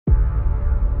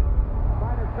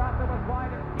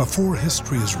Before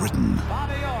history is written,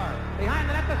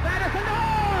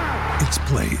 it's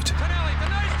played.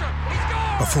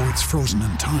 Before it's frozen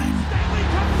in time,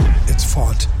 it's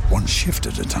fought one shift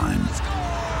at a time.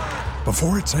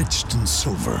 Before it's etched in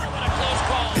silver,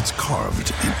 it's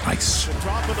carved in ice.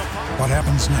 What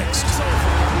happens next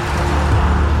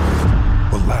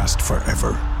will last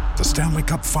forever. The Stanley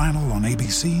Cup Final on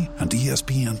ABC and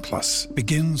ESPN Plus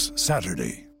begins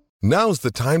Saturday. Now's the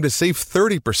time to save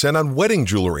 30% on wedding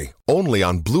jewelry, only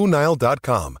on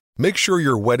BlueNile.com. Make sure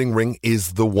your wedding ring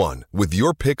is the one with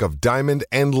your pick of diamond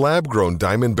and lab-grown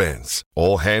diamond bands,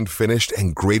 all hand-finished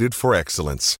and graded for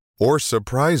excellence. Or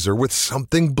surprise her with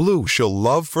something blue she'll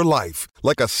love for life,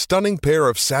 like a stunning pair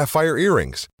of sapphire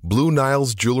earrings. Blue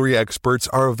Nile's jewelry experts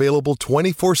are available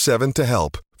 24/7 to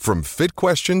help, from fit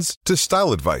questions to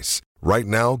style advice. Right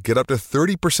now, get up to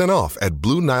 30% off at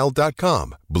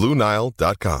BlueNile.com.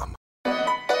 BlueNile.com.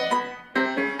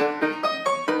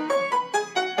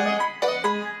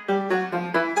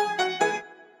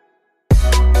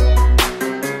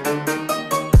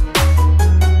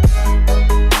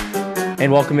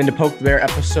 And welcome into Poke the Bear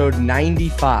episode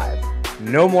 95.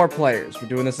 No more players. We're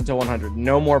doing this until 100.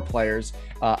 No more players.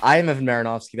 I am Evan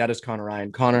Marinovsky. That is Connor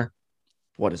Ryan. Connor,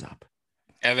 what is up?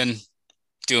 Evan,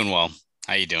 doing well.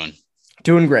 How you doing?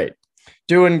 Doing great.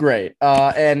 Doing great.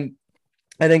 And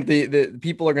I think the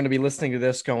people are going to be listening to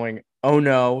this going, oh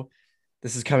no,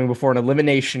 this is coming before an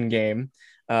elimination game.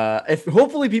 If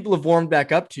hopefully people have warmed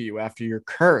back up to you after your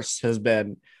curse has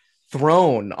been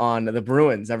thrown on the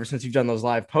Bruins ever since you've done those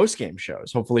live post-game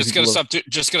shows. Hopefully just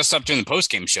gonna stop doing the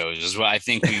post-game shows is what I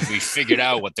think we figured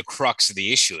out what the crux of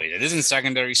the issue is. It isn't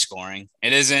secondary scoring.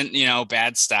 It isn't,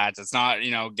 bad stats. It's not,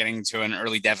 getting to an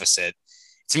early deficit.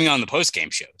 It's me on the post-game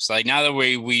shows. Like now that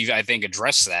we've I think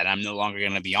addressed that, I'm no longer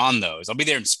going to be on those. I'll be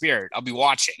there in spirit. I'll be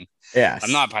watching. Yes.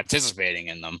 I'm not participating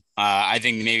in them. I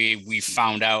think maybe we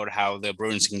found out how the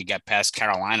Bruins can get past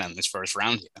Carolina in this first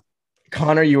round here.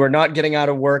 Connor, you are not getting out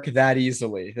of work that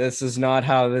easily. This is not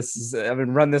how this is. I've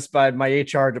been run this by my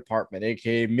HR department,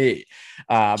 aka me.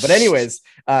 But anyways,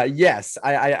 yes,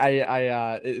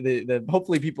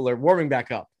 hopefully people are warming back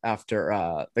up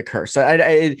after the curse.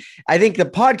 I think the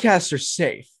podcasts are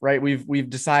safe, right? We've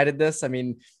decided this. I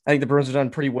mean, I think the Bruins have done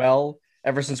pretty well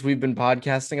ever since we've been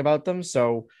podcasting about them.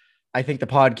 So I think the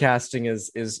podcasting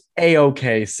is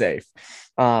a-okay safe.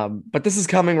 But this is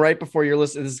coming right before you're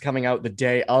listening. This is coming out the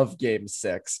day of Game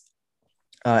 6.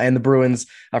 And the Bruins,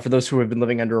 for those who have been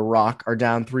living under a rock, are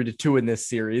down 3-2 in this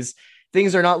series.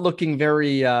 Things are not looking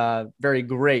very, very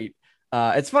great.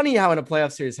 It's funny how in a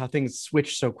playoff series, how things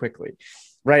switch so quickly.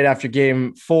 Right after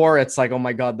Game 4, it's like, oh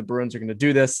my God, the Bruins are going to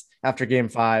do this. After Game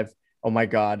 5, oh my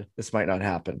God, this might not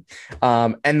happen.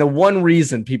 And the one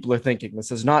reason people are thinking this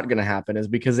is not going to happen is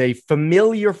because a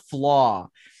familiar flaw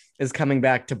is coming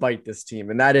back to bite this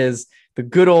team. And that is the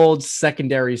good old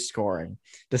secondary scoring.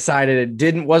 Decided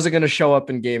it wasn't going to show up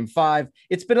in Game 5.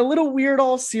 It's been a little weird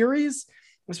all series,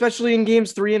 especially in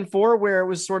Games 3 and 4, where it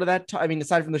was sort of that.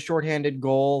 Aside from the shorthanded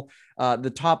goal, the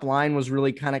top line was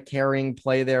really kind of carrying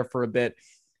play there for a bit.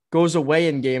 Goes away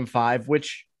in Game 5,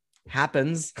 which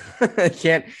happens.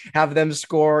 Can't have them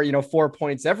score, 4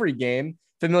 points every game.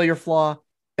 Familiar flaw,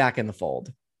 back in the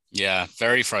fold. Yeah,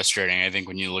 very frustrating, I think,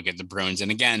 when you look at the Bruins. And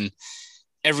again,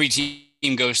 every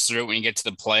team goes through it when you get to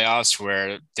the playoffs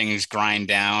where things grind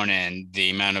down and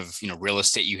the amount of, real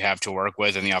estate you have to work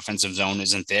with and the offensive zone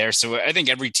isn't there. So I think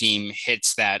every team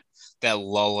hits that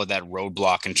lull or that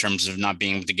roadblock in terms of not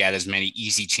being able to get as many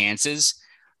easy chances.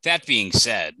 That being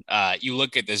said, you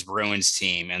look at this Bruins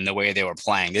team and the way they were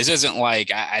playing. This isn't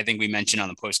like, I think we mentioned on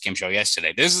the post-game show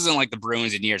yesterday, this isn't like the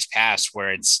Bruins in years past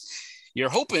where you're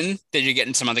hoping that you're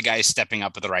getting some other guys stepping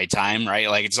up at the right time, right?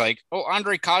 Like it's like, oh,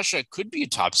 Andre Kasha could be a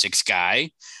top 6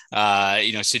 guy,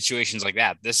 situations like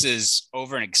that. This is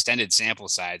over an extended sample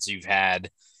size. You've had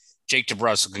Jake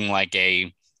DeBrusk looking like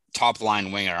a top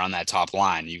line winger on that top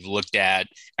line. You've looked at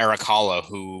Eric Holla,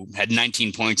 who had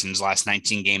 19 points in his last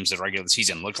 19 games of the regular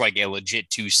season, looked like a legit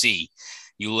 2C.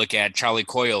 You look at Charlie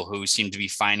Coyle, who seemed to be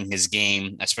finding his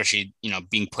game, especially,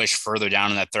 being pushed further down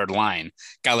in that third line.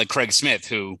 Guy like Craig Smith,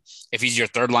 who, if he's your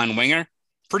third line winger,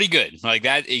 pretty good. Like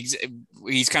that, he's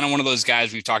kind of one of those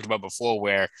guys we've talked about before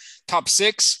where top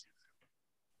 6,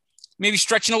 maybe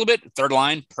stretching a little bit, third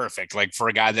line, perfect. Like for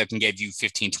a guy that can give you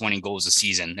 15, 20 goals a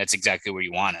season, that's exactly where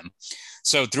you want him.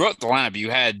 So throughout the lineup, you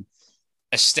had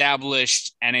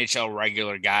established NHL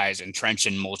regular guys entrenched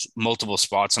in multiple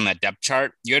spots on that depth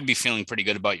chart. You had to be feeling pretty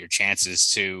good about your chances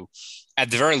to,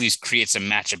 at the very least, create some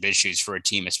matchup issues for a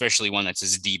team, especially one that's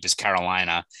as deep as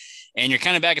Carolina. And you're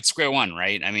kind of back at square one,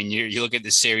 right? I mean, you look at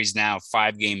this series now,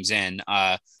 5 games in,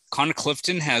 Connor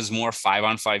Clifton has more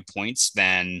 5-on-5 points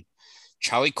than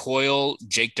Charlie Coyle,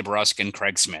 Jake DeBrusk, and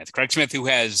Craig Smith. Craig Smith, who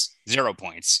has 0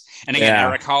 points. And again,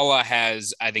 Erik Haula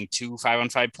has, I think, 2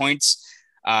 5-on-5 points.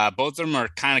 Both of them are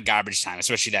kind of garbage time,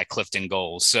 especially that Clifton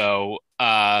goal. So,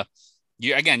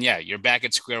 you're back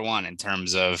at square one in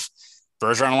terms of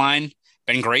Bergeron line.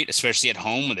 Been great, especially at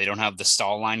home when they don't have the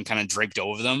stall line kind of draped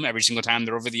over them every single time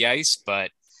they're over the ice.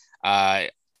 But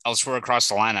elsewhere across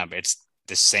the lineup, it's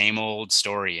the same old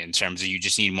story in terms of you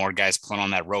just need more guys pulling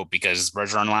on that rope because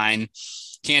Bergeron line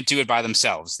can't do it by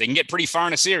themselves. They can get pretty far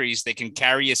in a series. They can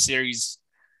carry a series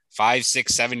 5,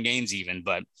 6, 7 games even,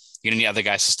 but you're going to need other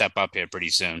guys to step up here pretty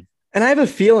soon. And I have a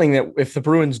feeling that if the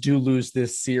Bruins do lose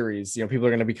this series, people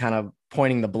are going to be kind of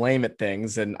pointing the blame at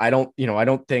things. And I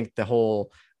don't think the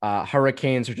whole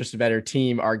Hurricanes are just a better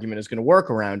team argument is going to work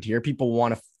around here. People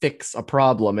want to fix a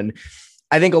problem. And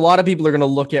I think a lot of people are going to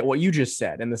look at what you just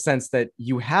said in the sense that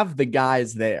you have the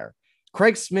guys there.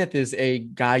 Craig Smith is a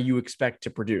guy you expect to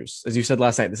produce. As you said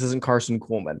last night, this isn't Carson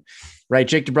Kuhlman, right?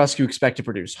 Jake DeBrusk, you expect to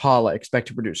produce. Haula, expect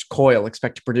to produce. Coyle,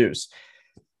 expect to produce.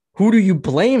 Who do you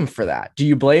blame for that? Do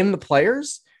you blame the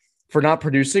players for not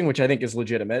producing, which I think is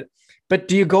legitimate? But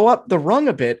do you go up the rung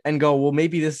a bit and go, well,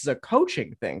 maybe this is a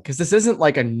coaching thing? Because this isn't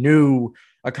like a new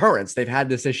occurrence. They've had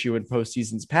this issue in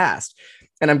postseasons past.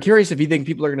 And I'm curious if you think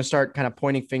people are going to start kind of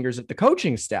pointing fingers at the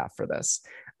coaching staff for this.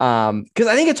 Because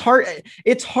I think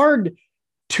it's hard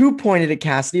to point it at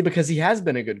Cassidy because he has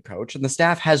been a good coach and the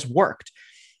staff has worked.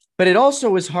 But it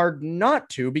also is hard not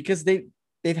to because they've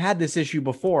had this issue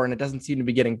before and it doesn't seem to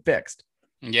be getting fixed.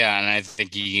 Yeah, and I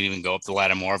think you can even go up the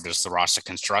ladder more of just the roster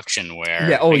construction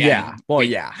where we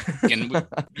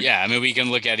can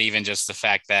look at even just the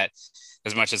fact that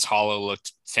as much as Haula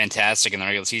looked fantastic in the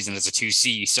regular season as a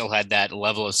 2C, you still had that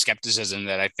level of skepticism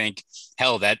that I think,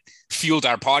 that fueled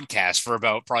our podcast for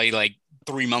about probably like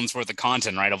 3 months worth of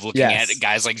content, right? Of looking at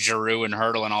guys like Giroux and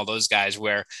Hertl and all those guys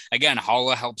where, again,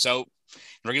 Haula helps out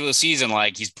regular season.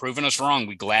 Like he's proven us wrong.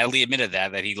 We gladly admitted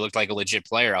that he looked like a legit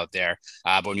player out there.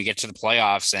 But when you get to the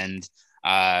playoffs and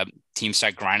teams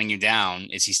start grinding you down,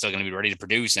 is he still going to be ready to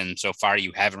produce? And so far,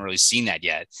 you haven't really seen that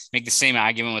yet. Make the same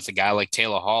argument with a guy like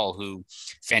Taylor Hall, who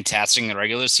fantastic in the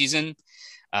regular season,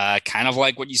 kind of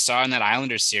like what you saw in that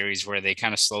Islanders series where they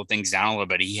kind of slowed things down a little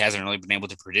bit. He hasn't really been able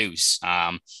to produce.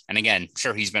 And again,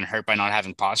 sure, he's been hurt by not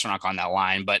having Pastrnak on that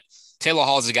line, but Taylor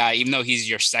Hall is a guy, even though he's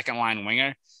your second line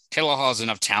winger, Taylor Hall has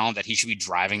enough talent that he should be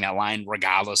driving that line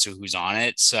regardless of who's on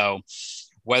it. So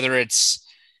whether it's,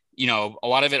 a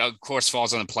lot of it, of course,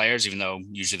 falls on the players, even though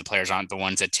usually the players aren't the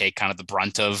ones that take kind of the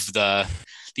brunt of the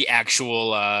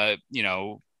actual,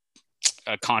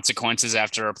 consequences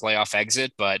after a playoff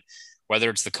exit. But whether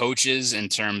it's the coaches in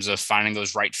terms of finding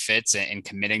those right fits and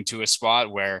committing to a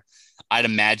spot where I'd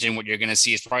imagine what you're going to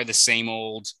see is probably the same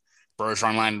old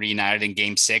Bergeron line reunited in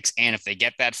game 6. And if they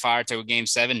get that far to a game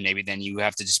 7, maybe then you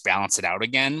have to just balance it out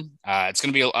again. It's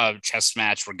going to be a chess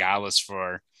match regardless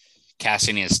for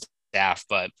Cassidy and his staff,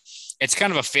 but it's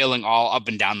kind of a failing all up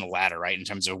and down the ladder, right? In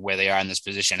terms of where they are in this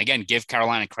position. Again, give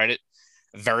Carolina credit.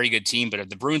 A very good team, but if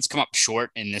the Bruins come up short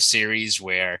in this series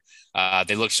where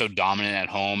they look so dominant at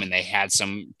home and they had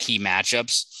some key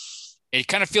matchups, it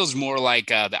kind of feels more like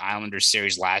the Islanders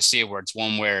series last year, where it's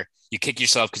one where you kick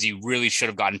yourself because you really should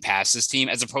have gotten past this team,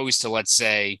 as opposed to, let's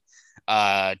say,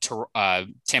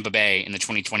 Tampa Bay in the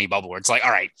 2020 bubble, where it's like,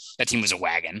 all right, that team was a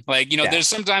wagon. There's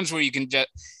sometimes where you can just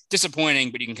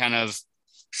disappointing, but you can kind of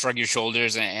shrug your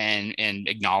shoulders and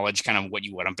acknowledge kind of what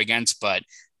you went up against. But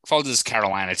fall to this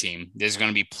Carolina team, there's going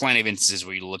to be plenty of instances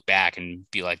where you look back and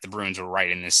be like, the Bruins were right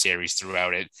in this series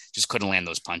throughout it, just couldn't land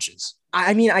those punches.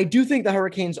 I mean, I do think the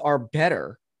Hurricanes are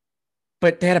better,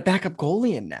 but they had a backup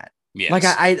goalie in net. Yes. Like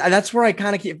I that's where I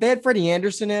kind of keep, if they had Freddie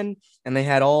Anderson in and they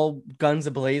had all guns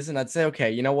ablazing, I'd say,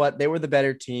 okay, you know what? They were the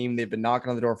better team. They've been knocking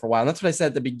on the door for a while. And that's what I said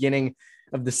at the beginning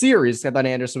of the series. I thought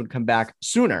Anderson would come back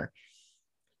sooner.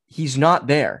 He's not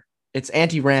there. It's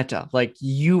Antti Raanta. Like,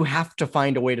 you have to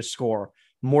find a way to score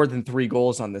more than 3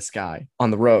 goals on this guy on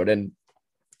the road. And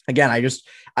again,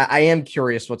 I am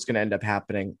curious what's going to end up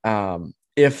happening.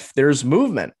 If there's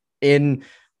movement in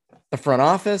the front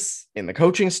office, in the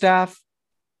coaching staff,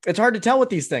 it's hard to tell with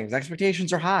these things.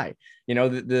 Expectations are high, and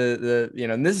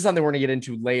this is something we're going to get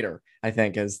into later, I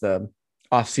think, as the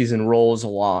offseason rolls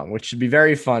along, which should be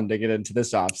very fun to get into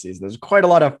this offseason. There's quite a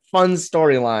lot of fun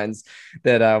storylines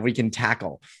that we can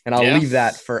tackle, and I'll leave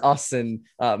that for us in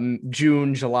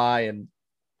June, July,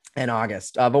 and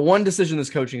August. But one decision this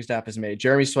coaching staff has made: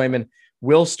 Jeremy Swayman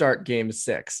will start game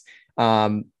 6.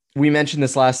 We mentioned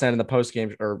this last night in the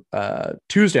post-game, or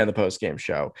Tuesday on the post-game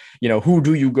show. Who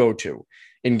do you go to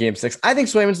in game 6? I think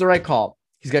Swayman's the right call.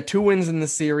 He's got 2 wins in the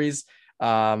series.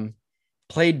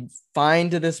 Played fine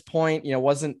to this point,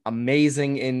 wasn't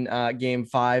amazing in game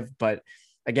 5, but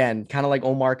again, kind of like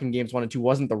Omar in games 1 and 2,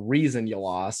 wasn't the reason you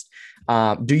lost.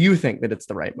 Do you think that it's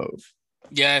the right move?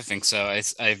 Yeah, I think so. I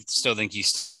still think you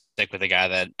stick with a guy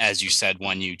that, as you said,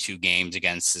 won you 2 games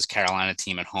against this Carolina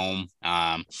team at home.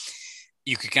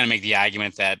 You could kind of make the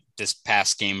argument that this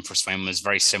past game for Swayman was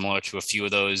very similar to a few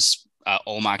of those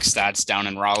Olmark stats down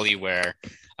in Raleigh, where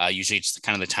usually it's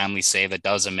kind of the timely save that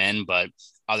does him in, but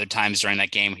other times during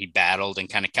that game, he battled and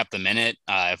kind of kept them in it.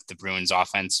 If the Bruins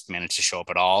offense managed to show up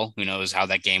at all, who knows how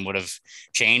that game would have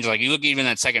changed. Like you look even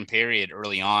that second period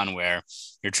early on where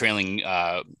you're trailing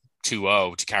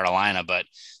 2-0 to Carolina, but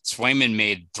Swayman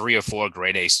made 3 or 4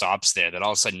 grade A stops there that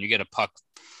all of a sudden you get a puck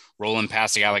rolling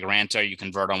past a guy like Ranta, you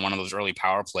convert on one of those early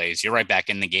power plays, you're right back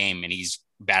in the game and he's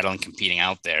battling, competing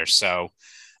out there. So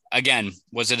again,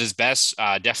 was it his best?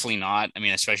 Definitely not. I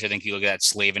mean, especially I think you look at that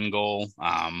Slavin goal,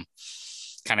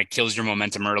 kind of kills your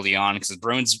momentum early on because the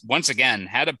Bruins once again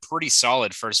had a pretty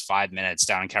solid first 5 minutes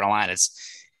down in Carolina.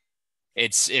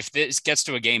 It's if this gets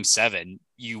to a game 7,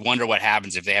 you wonder what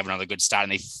happens if they have another good start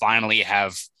and they finally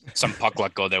have some puck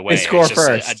luck go their way. They score it's just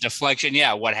first. A deflection.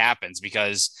 Yeah, what happens?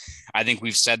 Because I think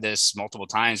we've said this multiple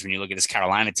times when you look at this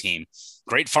Carolina team,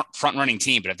 great front running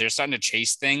team, but if they're starting to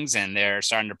chase things and they're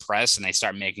starting to press and they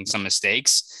start making some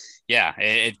mistakes, yeah,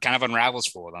 it kind of unravels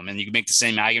for them. And you can make the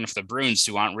same argument for the Bruins,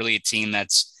 who aren't really a team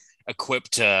that's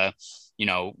equipped to,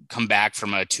 come back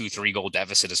from a 2-3 goal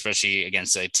deficit, especially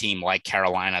against a team like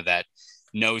Carolina that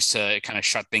knows to kind of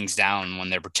shut things down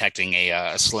when they're protecting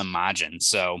a slim margin.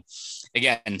 So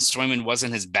again, Swayman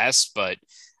wasn't his best, but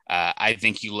I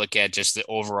think you look at just the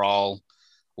overall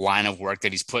line of work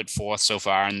that he's put forth so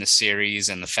far in this series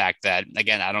and the fact that,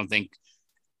 again, I don't think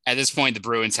at this point, the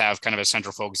Bruins have kind of a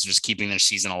central focus of just keeping their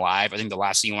season alive. I think the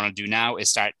last thing you want to do now is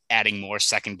start adding more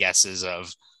second guesses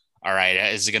of, all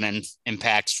right, is it going to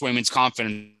impact Swayman's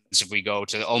confidence if we go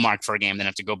to Omar for a game, then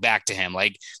have to go back to him?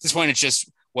 Like at this point, it's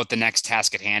just what the next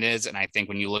task at hand is. And I think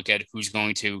when you look at who's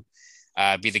going to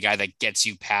be the guy that gets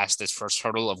you past this first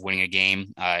hurdle of winning a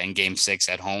game in game 6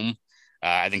 at home,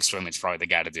 I think Swayman's probably the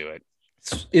guy to do it.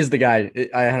 Is the guy.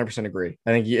 I 100% agree.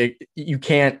 I think you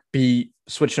can't be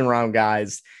switching around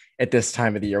guys at this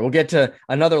time of the year. We'll get to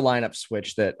another lineup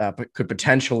switch that could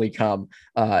potentially come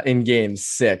in game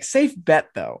 6. Safe bet,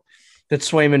 though, that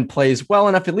Swayman plays well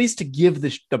enough at least to give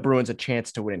the Bruins a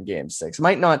chance to win in game 6.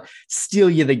 Might not steal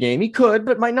you the game. He could,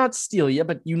 but might not steal you.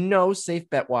 But safe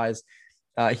bet wise,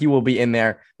 he will be in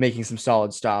there making some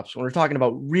solid stops. When we're talking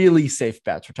about really safe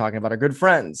bets, we're talking about our good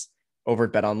friends over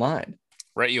at Bet Online.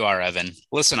 Right you are, Evan.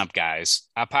 Listen up, guys.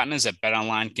 Our partners at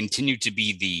BetOnline continue to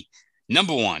be the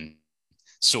number one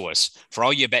source for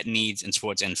all your bet needs and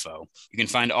sports info. You can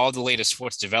find all the latest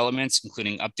sports developments,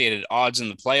 including updated odds in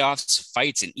the playoffs,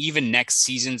 fights, and even next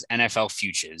season's NFL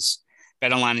futures.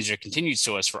 BetOnline is your continued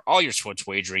source for all your sports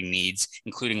wagering needs,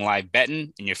 including live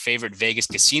betting and your favorite Vegas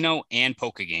casino and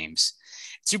poker games.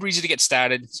 It's super easy to get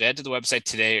started, so head to the website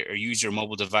today or use your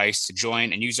mobile device to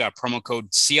join and use our promo code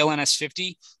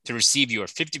CLNS50 to receive your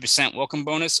 50% welcome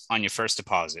bonus on your first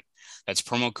deposit. That's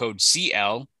promo code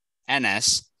CLNS50.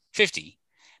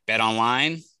 Bet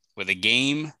online where the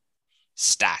game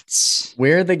stats.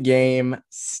 Where the game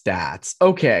stats.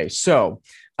 Okay, so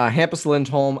Hampus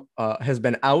Lindholm has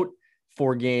been out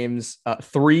for games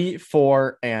 3,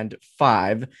 4, and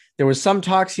 5. There was some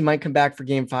talks he might come back for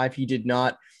game 5. He did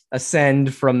not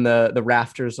ascend from the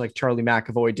rafters like Charlie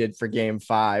McAvoy did for game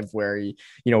 5, where he,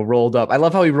 rolled up. I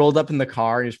love how he rolled up in the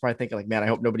car and he was probably thinking like, man, I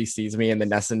hope nobody sees me. And the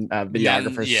Nesson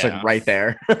videographer is like right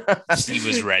there. Steve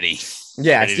was ready.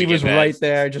 Yeah, Steve was right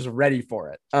there, just ready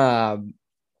for it.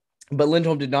 But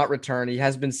Lindholm did not return. He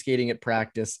has been skating at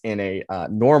practice in a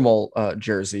normal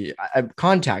jersey.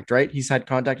 Contact, right? He's had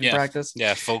contact in practice.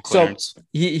 Yeah, full clearance. So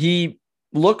he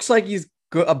looks like he's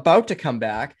about to come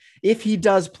back. If he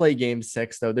does play game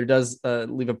 6, though, there does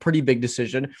leave a pretty big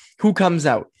decision. Who comes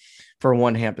out for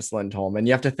one Hampus Lindholm? And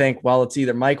you have to think, well, it's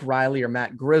either Mike Riley or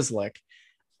Matt Grzelcyk.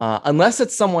 Unless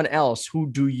it's someone else, who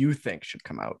do you think should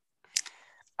come out?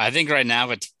 I think right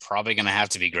now it's probably going to have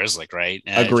to be Grzelcyk, right?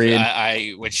 Agreed.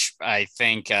 Which I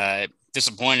think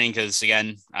disappointing because,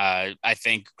 again, I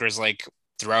think Grzelcyk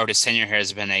throughout his tenure here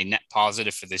has been a net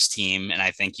positive for this team. And I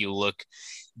think you look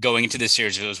going into this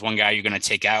series, if it was one guy you're going to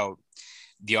take out,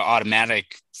 the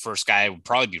automatic first guy would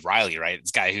probably be Riley, right?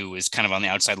 This guy who is kind of on the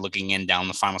outside looking in down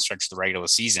the final stretch of the regular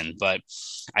season. But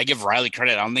I give Riley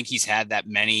credit. I don't think he's had that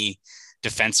many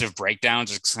defensive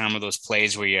breakdowns or some of those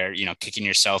plays where you're, kicking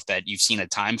yourself that you've seen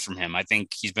at times from him. I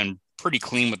think he's been pretty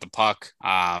clean with the puck.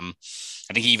 I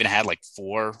think he even had like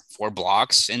four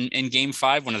blocks in game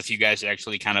 5. One of the few guys that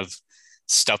actually kind of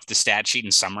stuffed the stat sheet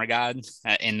in some regard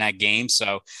in that game.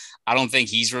 So I don't think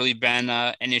he's really been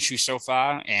an issue so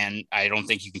far. And I don't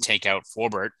think you can take out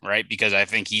Forbort, right? Because I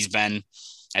think he's been,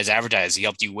 as advertised, he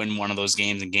helped you win one of those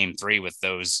games in game 3 with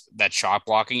that shot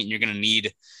blocking. And you're going to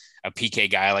need a PK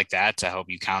guy like that to help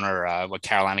you counter what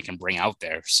Carolina can bring out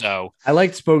there. So I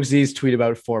liked Spoke Z's tweet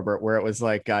about Forbort, where it was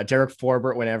like Derek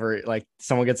Forbort, whenever like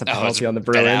someone gets a penalty on the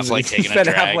Bruins, taking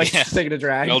a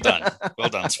drag. Well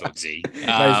done, Spoke Z.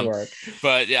 Nice work.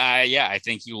 But yeah, I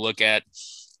think you look at,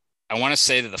 I want to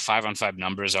say that the 5-on-5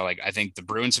 numbers are like, I think the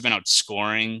Bruins have been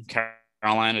outscoring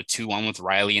Carolina 2-1 with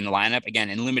Riley in the lineup,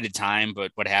 again, in limited time, but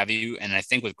what have you. And I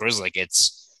think with Grzelcyk,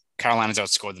 it's Carolina's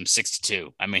outscored them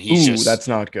 6-2. I mean, that's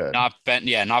not good. Not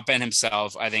Ben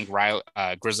himself. I think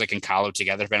Grzelcyk and Kahlo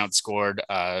together have been outscored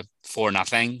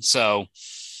 4-0. So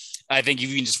I think if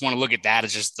you just want to look at that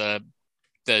as just the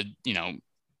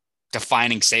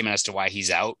defining statement as to why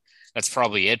he's out, that's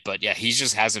probably it. But yeah, he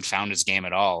just hasn't found his game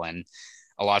at all. And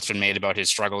a lot's been made about his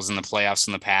struggles in the playoffs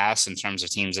in the past in terms of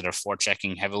teams that are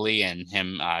forechecking heavily and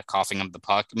him coughing up the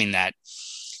puck. I mean, that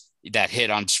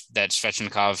hit on that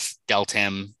Svechnikov dealt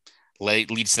him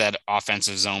leads to that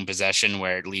offensive zone possession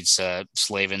where it leads to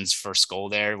Slavin's first goal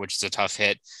there, which is a tough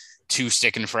hit. 2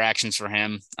 stick infractions for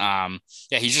him.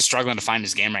 He's just struggling to find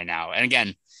his game right now. And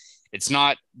again,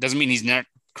 doesn't mean he's not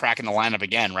cracking the lineup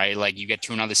again, right? Like you get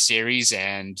to another series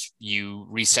and you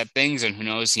reset things, and who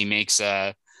knows, he makes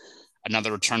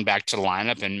another return back to the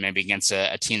lineup, and maybe against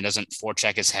a team that doesn't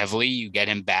forecheck as heavily, you get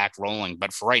him back rolling.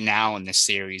 But for right now in this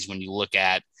series, when you look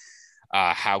at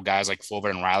how guys like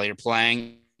Forbort and Riley are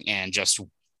playing, and just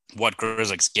what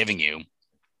Grzelcyk's giving you,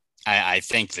 I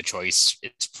think the choice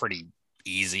is pretty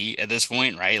easy at this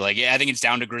point, right? Like, yeah, I think it's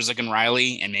down to Grzelcyk and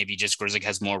Riley, and maybe just Grzelcyk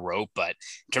has more rope. But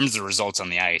in terms of the results on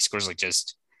the ice, Grzelcyk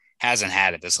just hasn't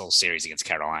had it this whole series against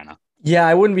Carolina. Yeah,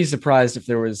 I wouldn't be surprised if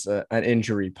there was an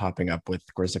injury popping up with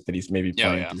Grzelcyk, that he's maybe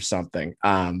playing through something.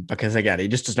 Because again, he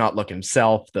just does not look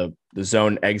himself. The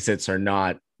zone exits are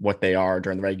not what they are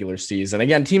during the regular season.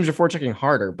 Again, teams are forechecking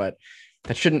harder, but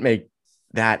that shouldn't make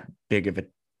that big of a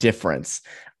difference.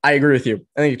 I agree with you.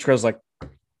 I think it's Grzelcyk,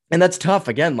 and that's tough.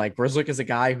 Again, like Grzelcyk is a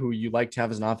guy who you like to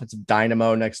have as an offensive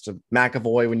dynamo next to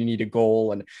McAvoy when you need a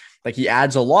goal, and like he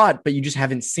adds a lot, but you just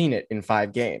haven't seen it in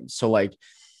 5 games. So like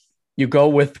you go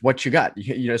with what you got.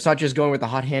 You know, it's not just going with the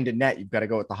hot hand in net. You've got to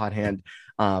go with the hot hand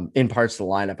in parts of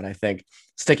the lineup. And I think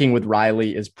sticking with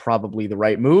Riley is probably the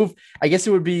right move. I guess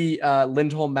it would be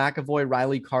Lindholm, McAvoy,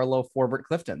 Riley, Carlo, Forbort,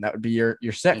 Clifton. That would be your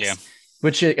 6. Yeah.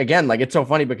 Which again, like it's so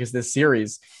funny because this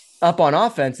series up on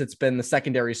offense, it's been the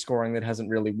secondary scoring that hasn't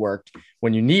really worked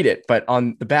when you need it. But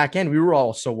on the back end, we were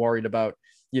all so worried about,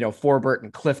 Forbort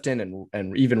and Clifton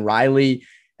and even Riley.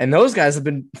 And those guys have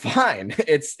been fine.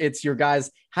 It's your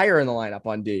guys higher in the lineup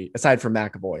on D, aside from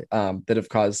McAvoy, that have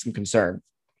caused some concern.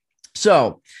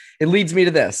 So it leads me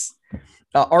to this.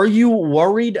 Are you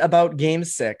worried about game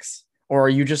 6, or are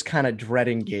you just kind of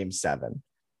dreading game 7?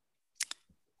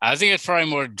 I think it's probably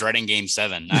more dreading game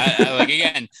 7. I like,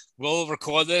 again, we'll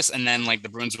record this and then like the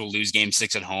Bruins will lose game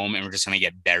 6 at home and we're just going to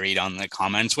get buried on the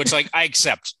comments, which like I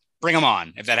accept. Bring them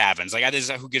on if that happens. Like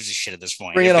who gives a shit at this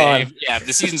point? Bring it on. If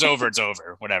the season's over, it's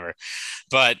over, whatever.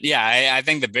 But yeah, I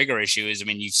think the bigger issue is, I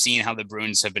mean, you've seen how the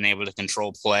Bruins have been able to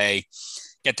control play,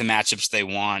 get the matchups they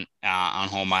want on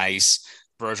home ice.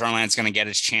 Bergeron's going to get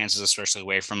his chances, especially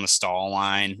away from the stall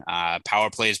line.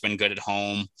 Power play has been good at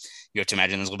home. You have to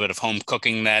imagine there's a little bit of home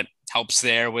cooking that helps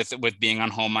there with being on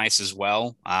home ice as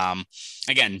well.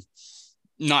 Again,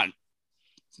 not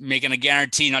making a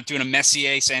guarantee, not doing a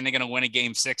Messier saying they're going to win a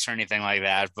game 6 or anything like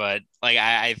that. But like,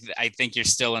 I think you're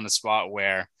still in a spot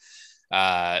where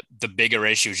the bigger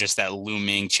issue is just that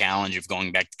looming challenge of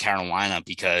going back to Carolina,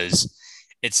 because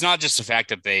it's not just the fact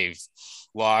that they've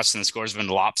lost and the scores have been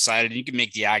lopsided. You can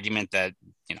make the argument that,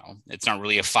 it's not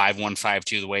really a 5-1,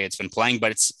 5-2 the way it's been playing,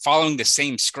 but it's following the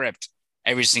same script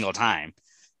every single time.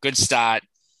 Good start,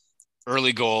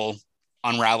 early goal,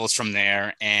 unravels from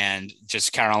there, and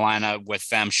just Carolina with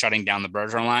them shutting down the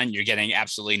Bergeron line, you're getting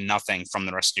absolutely nothing from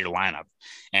the rest of your lineup.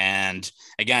 And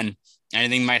again,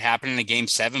 anything might happen in a game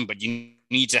 7, but you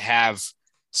need to have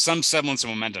some semblance of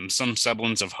momentum, some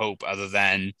semblance of hope other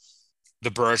than the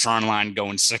Bergeron line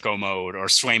going sicko mode or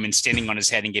Swayman standing on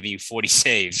his head and giving you 40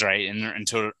 saves, right? In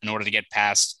order to get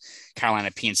past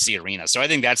Carolina PNC Arena. So I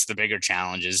think that's the bigger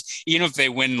challenge is, even if they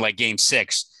win like game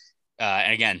 6,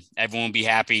 and again, everyone will be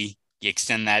happy. You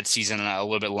extend that season a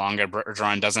little bit longer.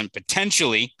 Bergeron doesn't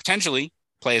potentially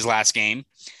play his last game.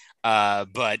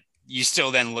 But you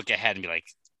still then look ahead and be like,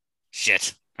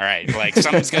 shit. All right. Like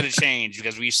something's going to change,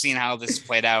 because we've seen how this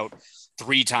played out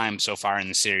 3 times so far in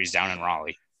the series down in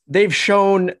Raleigh. they've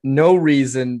shown no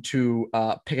reason to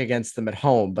pick against them at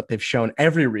home, but they've shown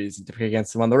every reason to pick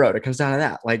against them on the road. It comes down to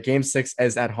that. Like game 6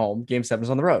 is at home, game 7 is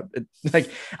on the road.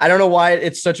 I don't know why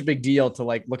it's such a big deal to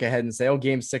like look ahead and say, oh,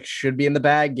 game 6 should be in the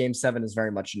bag. Game 7 is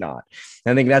very much not.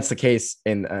 And I think that's the case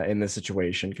in this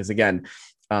situation. Because again,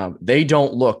 they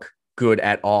don't look good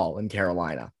at all in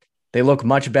Carolina. They look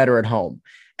much better at home,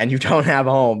 and you don't have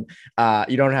home.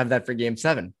 You don't have that for game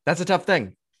 7. That's a tough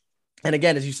thing. And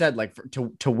again, as you said, like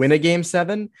to win a game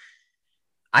 7,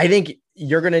 I think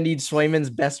you're going to need Swayman's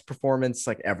best performance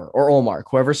like ever, or Ullmark,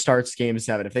 whoever starts game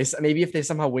 7. If they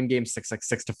somehow win game 6, like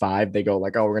 6-5, they go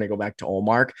like, oh, we're going to go back to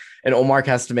Ullmark, and Ullmark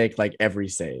has to make like every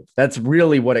save. That's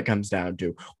really what it comes down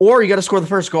to. Or you got to score the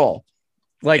first goal.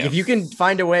 Like if you can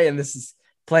find a way, and this is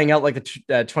playing out like the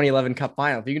 2011 Cup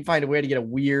final, if you can find a way to get a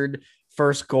weird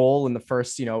first goal in the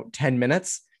first, 10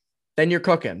 minutes, then you're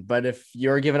cooking. But if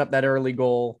you're giving up that early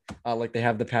goal, like they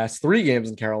have the past 3 games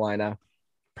in Carolina,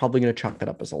 probably going to chalk that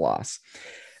up as a loss.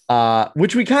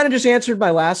 Which we kind of just answered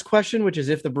my last question, which is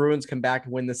if the Bruins come back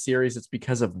and win the series, it's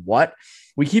because of what?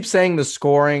 We keep saying the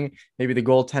scoring, maybe the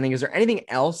goaltending. Is there anything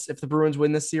else if the Bruins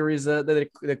win this series that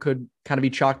could kind of be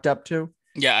chalked up to?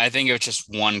 Yeah, I think it's just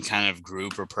one kind of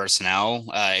group or personnel.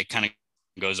 It kind of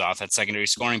goes off that secondary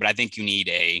scoring, but I think you need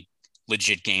a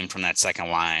legit game from that second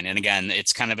line. And again,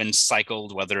 it's kind of been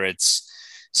cycled, whether it's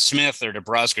Smith or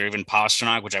DeBrusk or even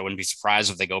Pastrnak, which I wouldn't be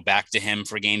surprised if they go back to him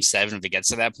for game 7 if it gets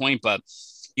to that point. But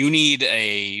you need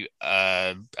a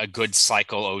good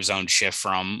cycle ozone shift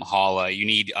from Haula. You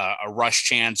need a rush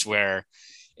chance where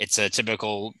it's a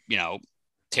typical,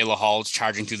 Taylor Hall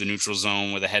charging through the neutral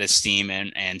zone with a head of steam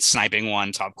and sniping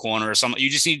one top corner or something. You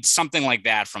just need something like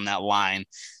that from that line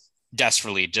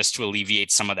desperately just to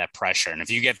alleviate some of that pressure. And if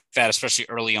you get that, especially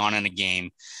early on in a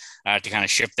game, to kind of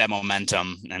shift that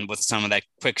momentum and with some of that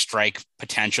quick strike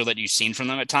potential that you've seen from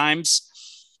them at times,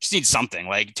 just need something.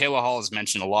 Like Taylor Hall has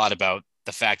mentioned a lot about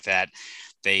the fact that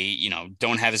they,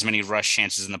 don't have as many rush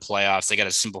chances in the playoffs. They got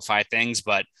to simplify things,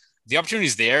 but the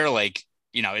opportunity's there. Like,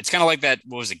 it's kind of like that.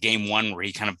 What was it, game 1 where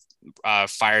he kind of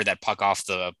fired that puck off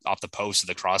the post of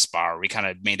the crossbar, where he kind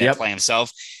of made that play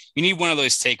himself. You need one of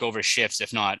those takeover shifts,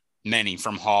 if not many,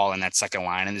 from Hall and that second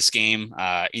line in this game,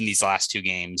 in these last 2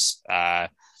 games.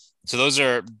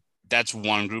 So that's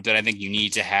one group that I think you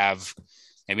need to have.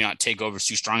 Maybe not take over is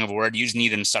too strong of a word. You just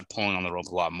need them to start pulling on the rope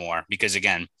a lot more, because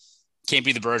again, can't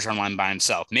be the Bergeron line by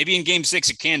himself. Maybe in game 6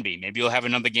 it can be. Maybe you'll have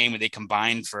another game where they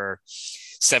combine for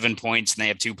 7 points and they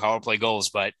have 2 power play goals,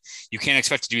 but you can't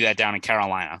expect to do that down in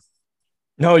Carolina.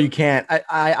 No, you can't.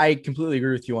 I completely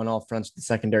agree with you on all fronts with the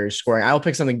secondary scoring. I'll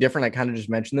pick something different. I kind of just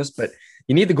mentioned this, but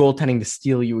you need the goaltending to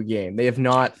steal you a game. They have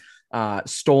not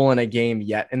stolen a game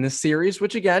yet in this series,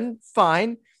 which again,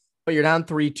 fine, but you're down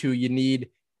 3-2. You need,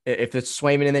 if it's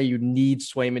Swayman in there, you need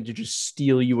Swayman to just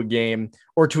steal you a game,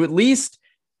 or to at least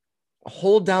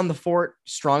hold down the fort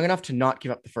strong enough to not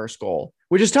give up the first goal,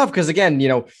 which is tough because again,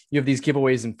 you have these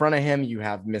giveaways in front of him. You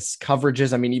have missed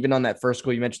coverages. I mean, even on that first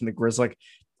goal, you mentioned the Grizzly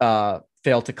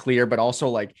failed to clear, but also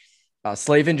like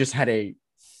Slavin just had a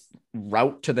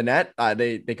route to the net.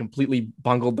 They completely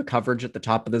bungled the coverage at the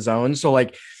top of the zone. So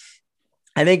like,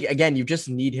 I think, again, you just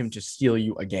need him to steal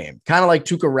you a game. Kind of like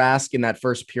Tuukka Rask in that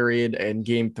first period in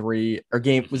game 3 or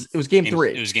it was game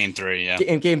 3. It was game 3. Yeah.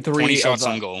 In game 3, 20 shots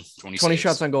on goal, 20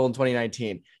 shots on goal in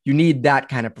 2019. You need that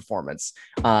kind of performance.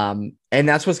 And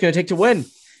that's what's going to take to win.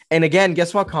 And again,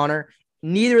 guess what, Connor?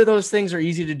 Neither of those things are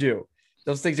easy to do.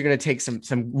 Those things are going to take some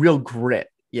real grit.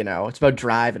 It's about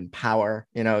drive and power,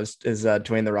 as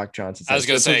Dwayne The Rock Johnson says. I was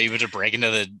going to say, you were to break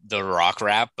into the rock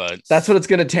rap, but that's what it's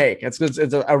going to take. It's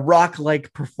a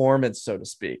rock-like performance, so to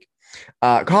speak.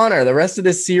 Connor, the rest of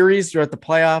this series throughout the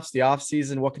playoffs, the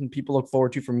offseason, what can people look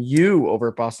forward to from you over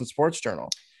at Boston Sports Journal?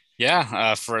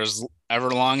 Yeah, for as ever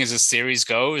long as this series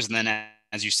goes, and then,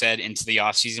 as you said, into the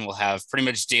offseason, we'll have pretty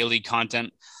much daily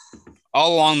content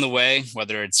all along the way,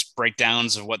 whether it's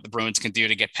breakdowns of what the Bruins can do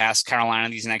to get past Carolina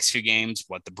these next few games,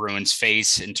 what the Bruins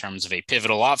face in terms of a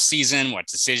pivotal offseason, what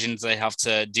decisions they have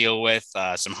to deal with,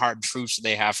 some hard truths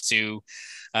they have to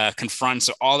confront.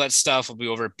 So all that stuff will be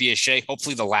over at BSJ.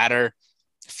 Hopefully the latter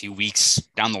a few weeks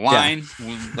down the line.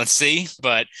 Yeah. Let's see.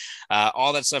 But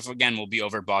all that stuff, again, will be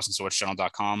over at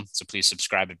bostonsportsjournal.com. So please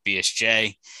subscribe at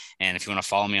BSJ. And if you want to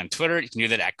follow me on Twitter, you can do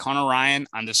that at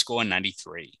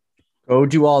ConnorRyan_93. Go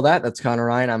do all that. That's Connor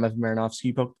Ryan. I'm Evan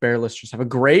Marinofsky. Bear listeners, have a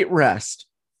great rest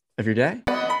of your day.